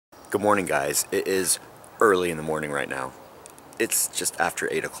Good morning, guys. It is early in the morning right now. It's just after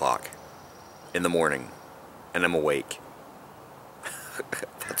 8 o'clock in the morning, and I'm awake.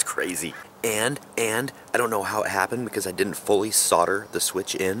 That's crazy. And I don't know how it happened because I didn't fully solder the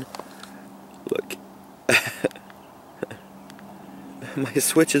switch in. Look. My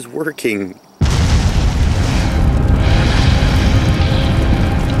switch is working.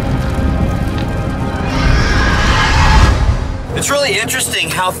 It's really interesting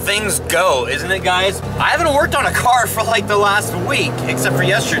how things go, isn't it, guys? I haven't worked on a car for like the last week, except for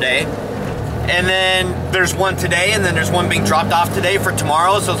yesterday. And then there's one today, and then there's one being dropped off today for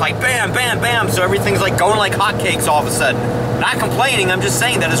tomorrow. So it's like bam, bam, bam. So everything's like going like hotcakes all of a sudden. Not complaining, I'm just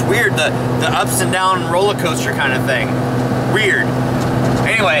saying that it's weird, the ups and down roller coaster kind of thing. Weird.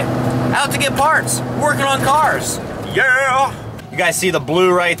 Anyway, out to get parts. Working on cars. Yeah! You guys see the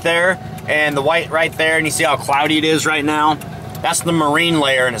blue right there and the white right there, and you see how cloudy it is right now? That's the marine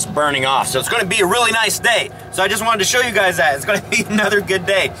layer, and it's burning off. So it's gonna be a really nice day. So I just wanted to show you guys that. It's gonna be another good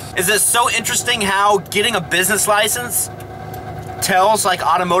day. Is it so interesting how getting a business license tells like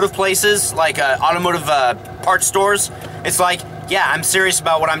automotive places, like automotive parts stores, it's like, yeah, I'm serious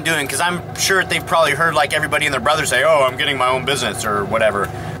about what I'm doing, because I'm sure they've probably heard like everybody and their brother say, oh, I'm getting my own business or whatever.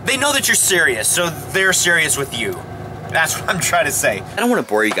 They know that you're serious, so they're serious with you. That's what I'm trying to say. I don't want to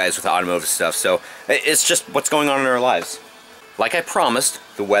bore you guys with automotive stuff, so it's just what's going on in our lives. Like I promised,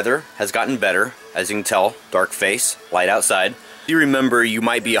 the weather has gotten better. As you can tell, dark face, light outside. You remember You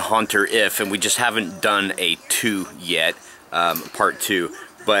Might Be a Haunter If, and we just haven't done a 2 yet, part 2.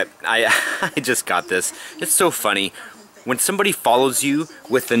 But I just got this. It's so funny. When somebody follows you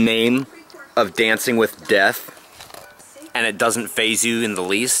with the name of Dancing with Death, and it doesn't faze you in the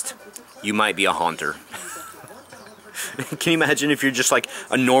least, you might be a haunter. Can you imagine if you're just like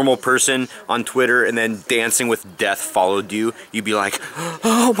a normal person on Twitter and then Dancing with Death followed you? You'd be like,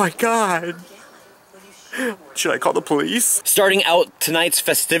 oh my god. Should I call the police? Starting out tonight's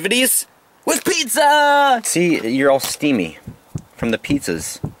festivities with pizza! See, you're all steamy from the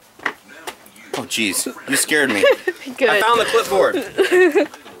pizzas. Oh jeez, you scared me. Good. I found the clipboard.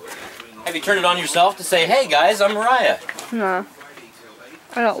 Have you turned it on yourself to say, hey guys, I'm Mariah? Nah.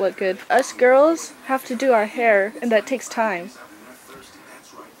 I don't look good. Us girls have to do our hair, and that takes time.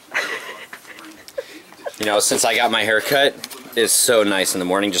 You know, since I got my hair cut, it's so nice in the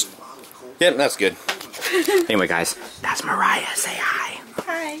morning. Just, yep, that's good. Anyway, guys, that's Mariah. Say hi.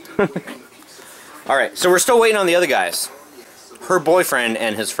 Hi. Alright, so we're still waiting on the other guys. Her boyfriend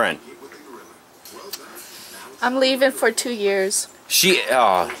and his friend. I'm leaving for 2 years.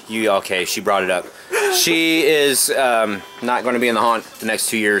 Okay, she brought it up. She is not going to be in the haunt the next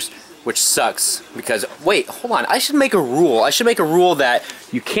 2 years, which sucks because, wait, hold on, I should make a rule. I should make a rule that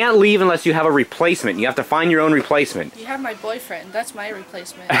you can't leave unless you have a replacement. You have to find your own replacement. You have my boyfriend. That's my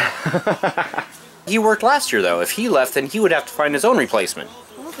replacement. He worked last year, though. If he left, then he would have to find his own replacement.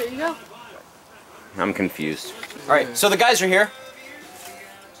 Well, there you go. I'm confused. Alright, so the guys are here.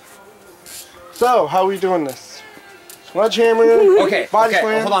 So, how are we doing this? Sledgehammer. Okay,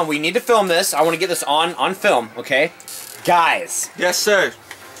 hold on. We need to film this. I want to get this on film, okay? Guys. Yes, sir.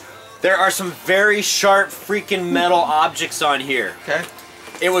 There are some very sharp freaking metal objects on here. Okay.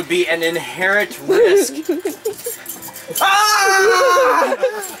 It would be an inherent risk. Ah!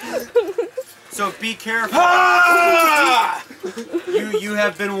 So be careful. Ah! You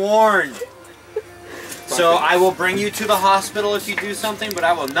have been warned. So I will bring you to the hospital if you do something, but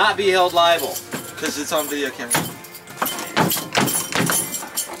I will not be held liable. Because it's on video camera.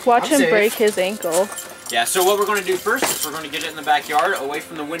 Watch him break his ankle. Yeah, so what we're going to do first is we're going to get it in the backyard, away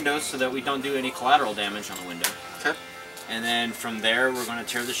from the windows, so that we don't do any collateral damage on the window. Okay. And then from there, we're going to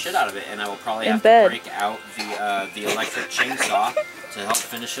tear the shit out of it, and I will probably In have bed. to break out the electric chainsaw to help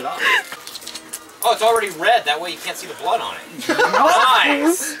finish it off. Oh, it's already red. That way you can't see the blood on it.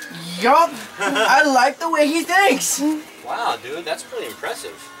 Nice! Yup! I like the way he thinks! Wow, dude, that's pretty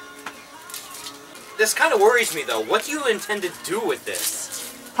impressive. This kind of worries me, though. What do you intend to do with this?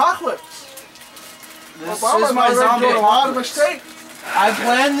 Apocalypse. This Obama is my zombie doing a lot of apocalypse. mistakes. I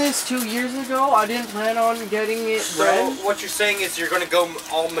planned this 2 years ago. I didn't plan on getting it So red. what you're saying is you're going to go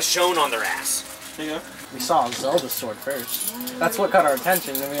all Michonne on their ass. There you go. We saw Zelda's sword first. That's what caught our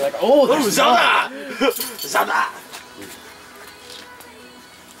attention, and we were like, oh, there's Zelda! Zelda!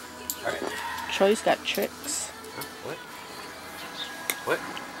 Alright. Troy's got tricks. What?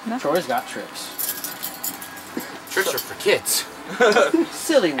 What? Troy's got tricks. Tricks are for kids.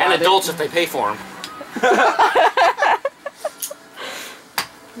 Silly And rabbit. adults if they pay for them.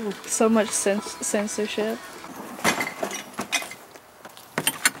 So much censorship.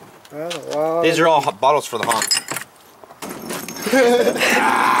 Wow. These are all bottles for the haunt.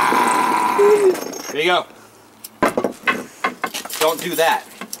 Here you go. Don't do that.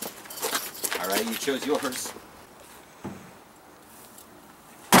 Alright, you chose yours.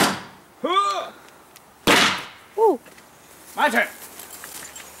 Woo. My turn.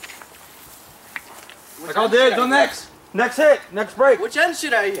 I called dibs on next. Next hit. Next break. Which end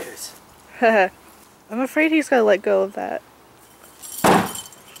should I use? I'm afraid he's gonna let go of that.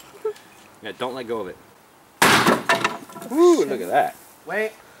 Yeah, don't let go of it. Ooh, look at that.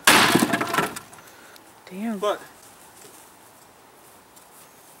 Wait. Damn. Look.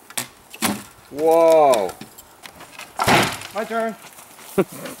 Whoa. My turn.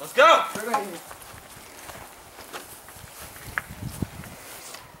 Let's go.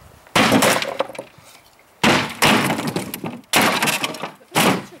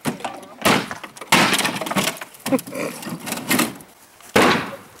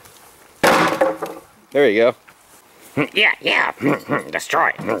 There you go. Yeah.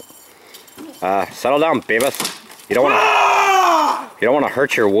 Destroy. Settle down, Beavis. You don't want to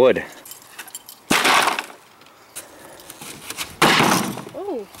hurt your wood.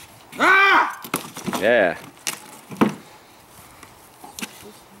 Oh. Yeah.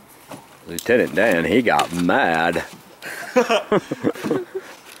 Lieutenant Dan, he got mad.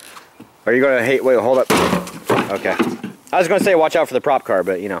 Are you gonna wait, hold up. Okay. I was gonna say watch out for the prop car,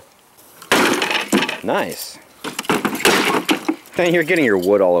 but you know. Nice. Dang, you're getting your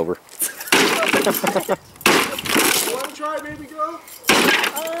wood all over. You want to try, baby girl?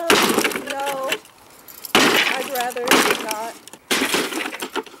 No. I'd rather not.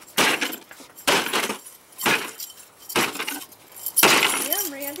 Damn,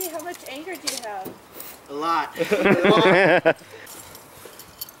 Randy, how much anger do you have? A lot.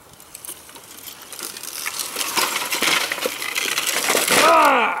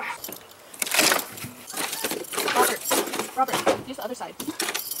 Robert, use the other side.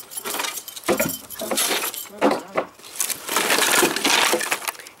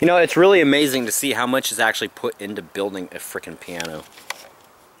 You know, it's really amazing to see how much is actually put into building a frickin' piano.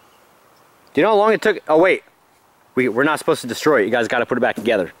 Do you know how long it took? Oh wait, we're not supposed to destroy it. You guys got to put it back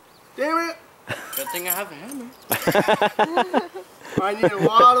together. Damn it! Good thing I have a hammer. I need a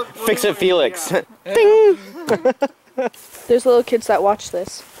lot of... Fix it, Felix. Yeah. Ding! There's little kids that watch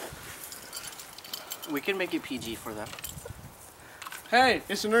this. We can make it PG for them. Hey,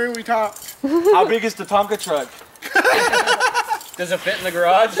 it's an early talk. How big is the Tonka truck? Does it fit in the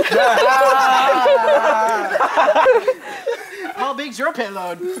garage? How big's your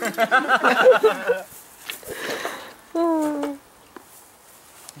payload?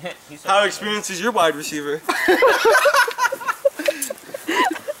 How experienced is your wide receiver?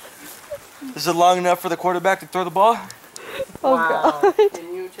 Is it long enough for the quarterback to throw the ball? Oh Wow. god.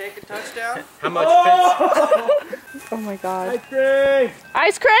 Can you take a touchdown? How much fits? Oh my god. Ice cream!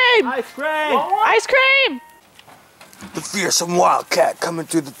 Ice cream! Ice cream! Ice cream! The fearsome wildcat coming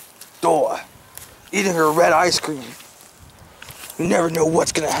through the door, eating her red ice cream. You never know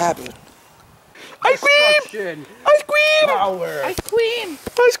what's gonna happen. Ice cream! Ice cream! Power! Ice cream!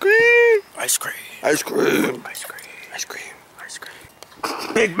 Ice cream! Ice cream. Ice cream! Ice cream. Ice cream! Ice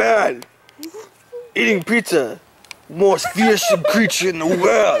cream. Big man! Eating pizza. Most fearsome creature in the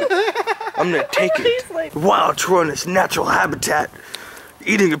world. I'm gonna take it. Like... Wild through in its natural habitat.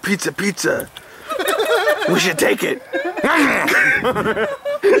 Eating a pizza. We should take it.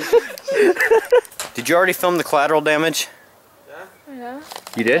 Did you already film the collateral damage? Yeah.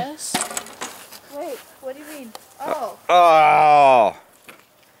 You did? Yes. Wait, what do you mean? Oh. Oh!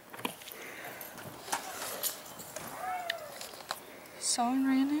 Someone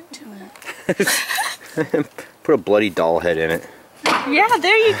ran into it. Put a bloody doll head in it. Yeah,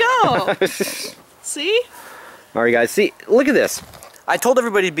 there you go. See? Alright guys, see, look at this. I told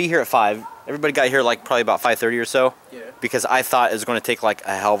everybody to be here at 5. Everybody got here like probably about 5:30 or so. Yeah. Because I thought it was going to take like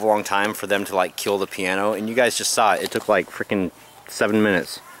a hell of a long time for them to like kill the piano. And you guys just saw it. It took like freaking 7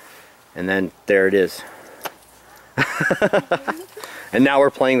 minutes. And then there it is. And now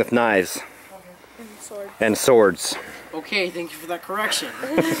we're playing with knives. And swords. Okay, thank you for that correction.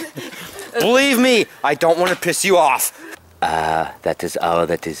 Believe me, I don't want to piss you off. That is all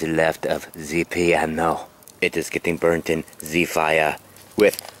that is left of the piano. It is getting burnt in the fire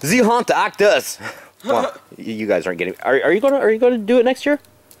with the haunt actors. Well, you guys aren't getting. Are you gonna do it next year,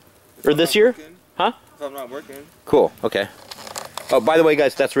 or this year? Huh? If I'm not working. Cool. Okay. Oh, by the way,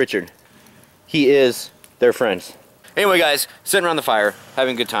 guys, that's Richard. He is their friends. Anyway, guys, sitting around the fire,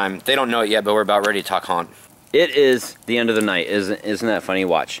 having a good time. They don't know it yet, but we're about ready to talk haunt. It is the end of the night. Isn't that funny?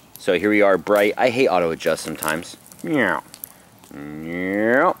 Watch. So here we are, bright. I hate auto adjust sometimes. Meow.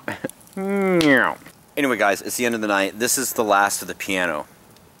 Meow. Meow. Anyway, guys, it's the end of the night. This is the last of the piano.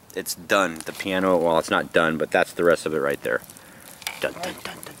 it's done. The piano, well, it's not done, but that's the rest of it right there. Dun, dun, dun,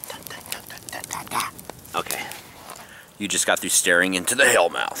 dun, dun, dun, dun, dun, dun, dun. Okay. You just got through staring into the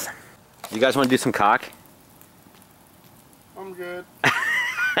Hellmouth. You guys want to do some cock? I'm good.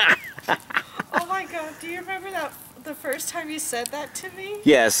 Oh my god, do you remember that the first time you said that to me?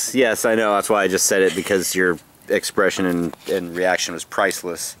 Yes, yes, I know. That's why I just said it, because your expression and reaction was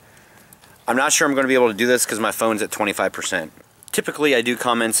priceless. I'm not sure I'm going to be able to do this because my phone's at 25%. Typically, I do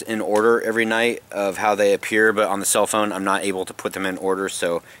comments in order every night of how they appear, but on the cell phone, I'm not able to put them in order,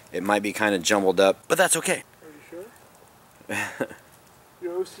 so it might be kind of jumbled up, but that's okay. Are you sure?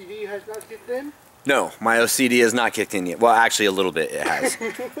 Your OCD has not kicked in? No, my OCD has not kicked in yet. Well, actually, a little bit it has.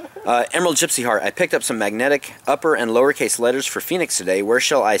 Emerald Gypsy Heart, I picked up some magnetic upper and lowercase letters for Phoenix today. Where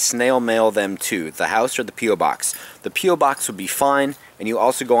shall I snail mail them to? The house or the P.O. Box? The P.O. Box would be fine. And you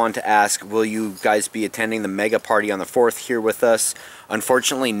also go on to ask, will you guys be attending the mega party on the 4th here with us?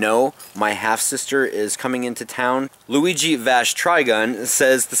 Unfortunately, no. My half-sister is coming into town. Luigi Vash Trigun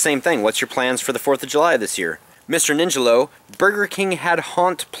says the same thing. What's your plans for the 4th of July this year? Mr. Ninjalo, Burger King had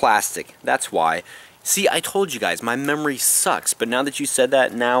haunt plastic. That's why. See, I told you guys, my memory sucks. But now that you said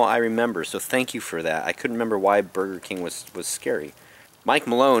that, now I remember. So thank you for that. I couldn't remember why Burger King was scary. Mike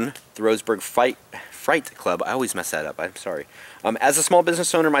Malone, the Roseburg Fright Club. I always mess that up. I'm sorry. As a small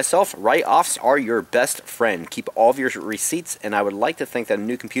business owner myself, write-offs are your best friend. Keep all of your receipts, and I would like to think that a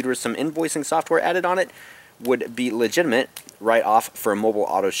new computer with some invoicing software added on it would be legitimate write-off for a mobile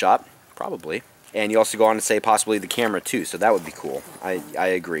auto shop. Probably. And you also go on to say possibly the camera too, so that would be cool. I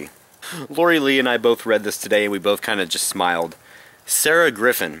agree. Lori Lee and I both read this today, and we both kind of just smiled. Sarah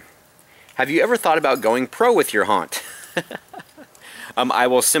Griffin, have you ever thought about going pro with your haunt? I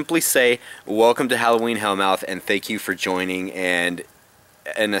will simply say, welcome to Halloween Hellmouth, and thank you for joining, and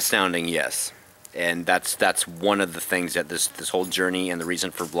an astounding yes. And that's one of the things that this whole journey and the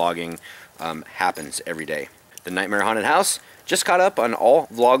reason for vlogging happens every day. The Nightmare Haunted House, just caught up on all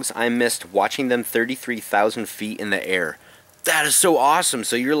vlogs I missed, watching them 33,000 feet in the air. That is so awesome.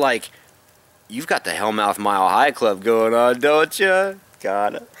 So you're like, you've got the Hellmouth Mile High Club going on, don't you?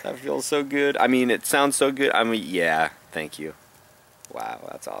 God, that feels so good. I mean, it sounds so good. I mean, yeah, thank you. Wow,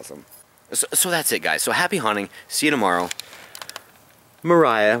 that's awesome. So that's it, guys. So happy hunting. See you tomorrow.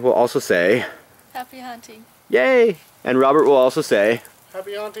 Mariah will also say, Happy hunting. Yay! And Robert will also say,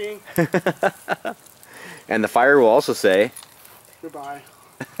 Happy hunting. And the fire will also say, Goodbye.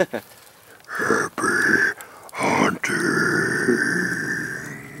 Happy hunting.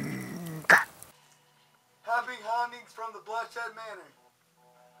 Happy huntings from the Bloodshed Manor.